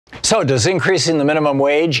So does increasing the minimum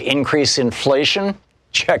wage increase inflation?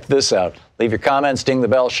 Check this out. Leave your comments, ding the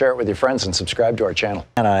bell, share it with your friends, and subscribe to our channel.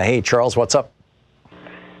 And hey, Charles, what's up?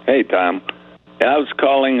 Hey, Tom. I was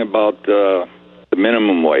calling about the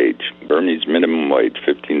minimum wage, Bernie's minimum wage,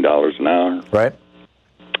 $15 an hour. Right.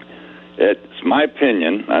 It's my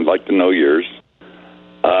opinion. I'd like to know yours.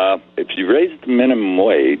 If you raise the minimum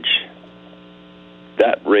wage,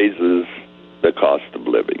 that raises the cost of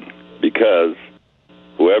living, because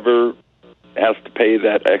whoever has to pay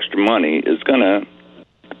that extra money is going to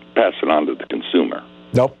pass it on to the consumer.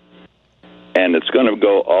 Nope. And it's going to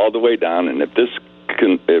go all the way down. And if this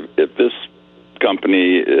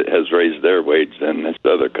company has raised their wage, then this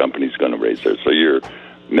other company's going to raise theirs. So your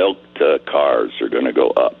milk cars are going to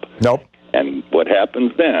go up. Nope. And what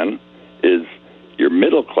happens then is your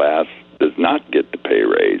middle class does not get the pay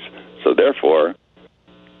raise. So therefore,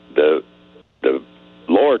 the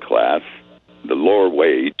lower class, the lower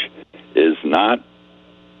wage, is not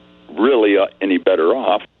really any better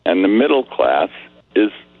off, and the middle class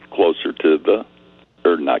is closer to the,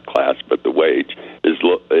 or not class, but the wage is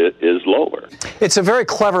lower. It's a very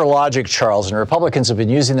clever logic, Charles, and Republicans have been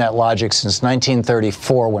using that logic since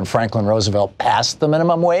 1934, when Franklin Roosevelt passed the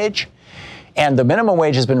minimum wage. And the minimum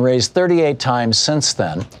wage has been raised 38 times since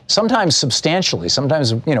then, sometimes substantially,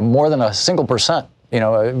 sometimes, more than a single percent,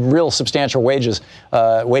 real substantial wage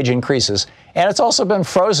increases. And it's also been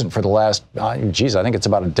frozen for the last, I think it's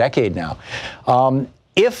about a decade now.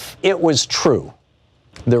 If it was true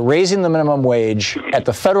that raising the minimum wage at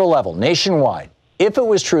the federal level, nationwide, if it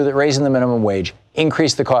was true that raising the minimum wage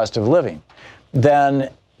increased the cost of living, then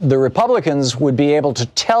the Republicans would be able to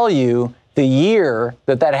tell you the year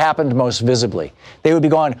that happened most visibly. They would be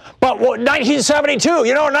going, but 1972,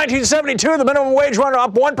 in 1972, the minimum wage went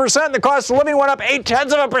up 1%, the cost of living went up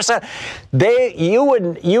 0.8%.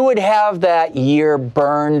 You would have that year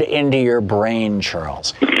burned into your brain,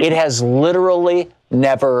 Charles. It has literally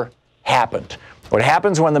never happened. What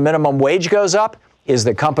happens when the minimum wage goes up is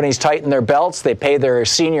that companies tighten their belts, they pay their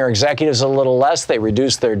senior executives a little less, they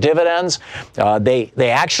reduce their dividends. They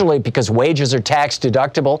actually, because wages are tax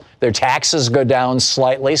deductible, their taxes go down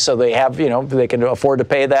slightly, so they have, they can afford to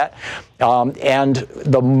pay that. And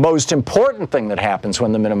the most important thing that happens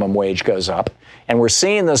when the minimum wage goes up, and we're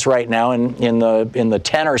seeing this right now in the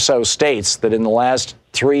 10 or so states that in the last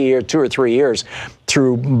 2 or 3 years,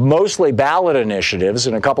 through mostly ballot initiatives,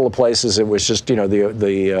 in a couple of places it was just,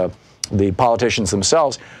 the politicians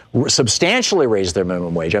themselves substantially raised their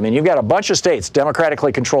minimum wage. I mean, you've got a bunch of states,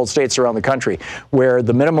 democratically controlled states around the country, where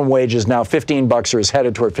the minimum wage is now $15 or is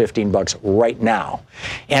headed toward $15 right now.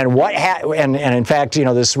 And and in fact,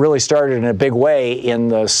 this really started in a big way in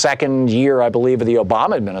the second year, I believe, of the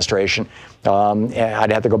Obama administration.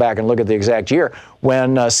 I'd have to go back and look at the exact year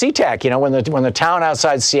when SeaTac, when the town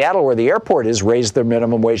outside Seattle where the airport is raised their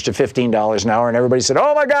minimum wage to $15 an hour, and everybody said,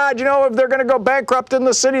 "Oh my God, if they're going to go bankrupt and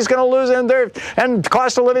the city's going to lose and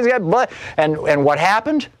cost of living's got blah." And what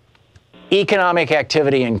happened? Economic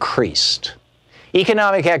activity increased.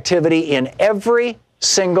 Economic activity in every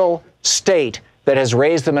single state that has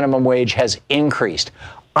raised the minimum wage has increased.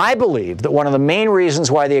 I believe that one of the main reasons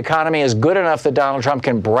why the economy is good enough that Donald Trump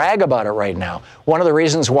can brag about it right now, one of the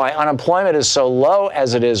reasons why unemployment is so low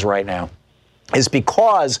as it is right now, is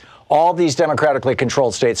because all these democratically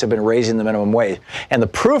controlled states have been raising the minimum wage. And the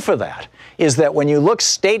proof of that is that when you look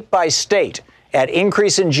state by state at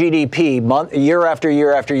increase in GDP year after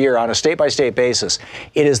year after year on a state-by-state basis,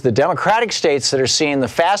 it is the Democratic states that are seeing the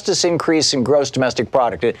fastest increase in gross domestic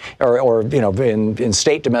product, in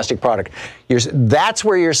state domestic product. That's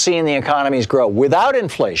where you're seeing the economies grow without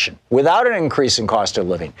inflation, without an increase in cost of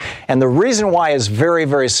living. And the reason why is very,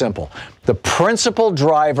 very simple. The principal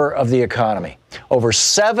driver of the economy, over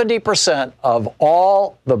 70% of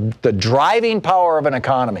all the driving power of an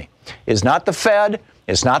economy, is not the Fed,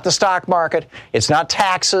 it's not the stock market, it's not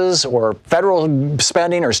taxes or federal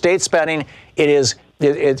spending or state spending.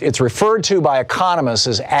 It's referred to by economists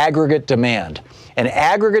as aggregate demand. And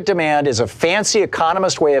aggregate demand is a fancy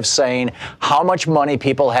economist way of saying how much money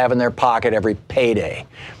people have in their pocket every payday.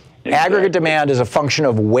 Exactly. Aggregate demand is a function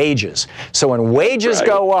of wages. So when wages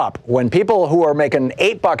go up, when people who are making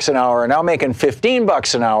 $8 an hour are now making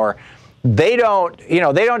 $15 an hour, they don't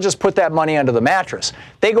just put that money under the mattress.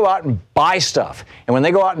 They go out and buy stuff. And when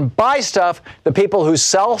they go out and buy stuff, the people who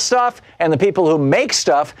sell stuff and the people who make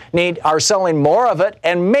stuff are selling more of it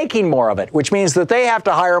and making more of it, which means that they have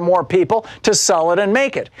to hire more people to sell it and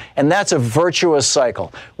make it. And that's a virtuous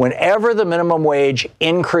cycle. Whenever the minimum wage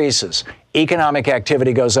increases, economic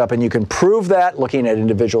activity goes up, and you can prove that looking at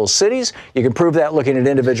individual cities. You can prove that looking at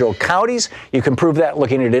individual counties. You can prove that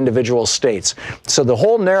looking at individual states. So the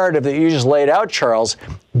whole narrative that you just laid out, Charles,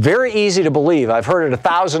 very easy to believe. I've heard it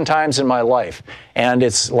 1,000 times in my life. And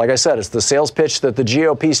it's, like I said, it's the sales pitch that the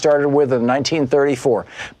GOP started with in 1934.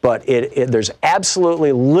 But there's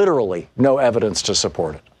absolutely, literally no evidence to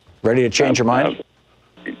support it. Ready to change your mind?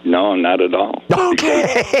 No, not at all.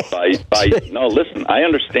 Okay. No, listen, I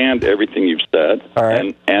understand everything you've said, all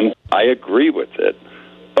right, and I agree with it.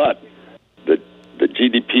 But the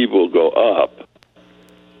GDP will go up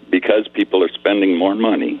because people are spending more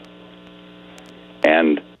money,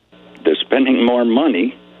 and they're spending more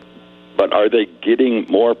money, but are they getting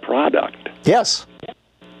more product? Yes.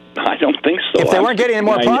 I don't think so. If they weren't getting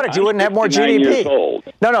more product, you wouldn't have more GDP.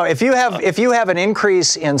 No. If you have an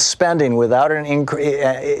increase in spending without an increase,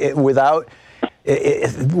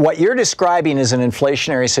 what you're describing is an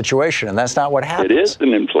inflationary situation, and that's not what happens. It is an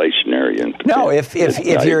inflationary. No, if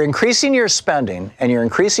you're increasing your spending and you're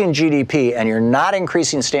increasing GDP and you're not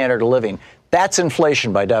increasing standard of living, that's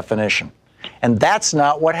inflation by definition. And that's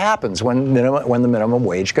not what happens when the minimum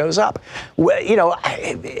wage goes up. You know,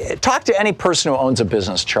 talk to any person who owns a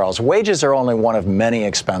business, Charles. Wages are only one of many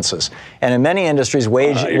expenses. And in many industries,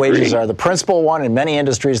 wages are the principal one. In many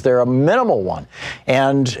industries, they're a minimal one.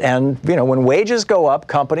 And you know, when wages go up,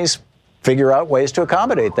 companies figure out ways to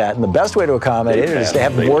accommodate that. And the best way to accommodate it is to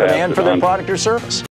have more demand for their product or service.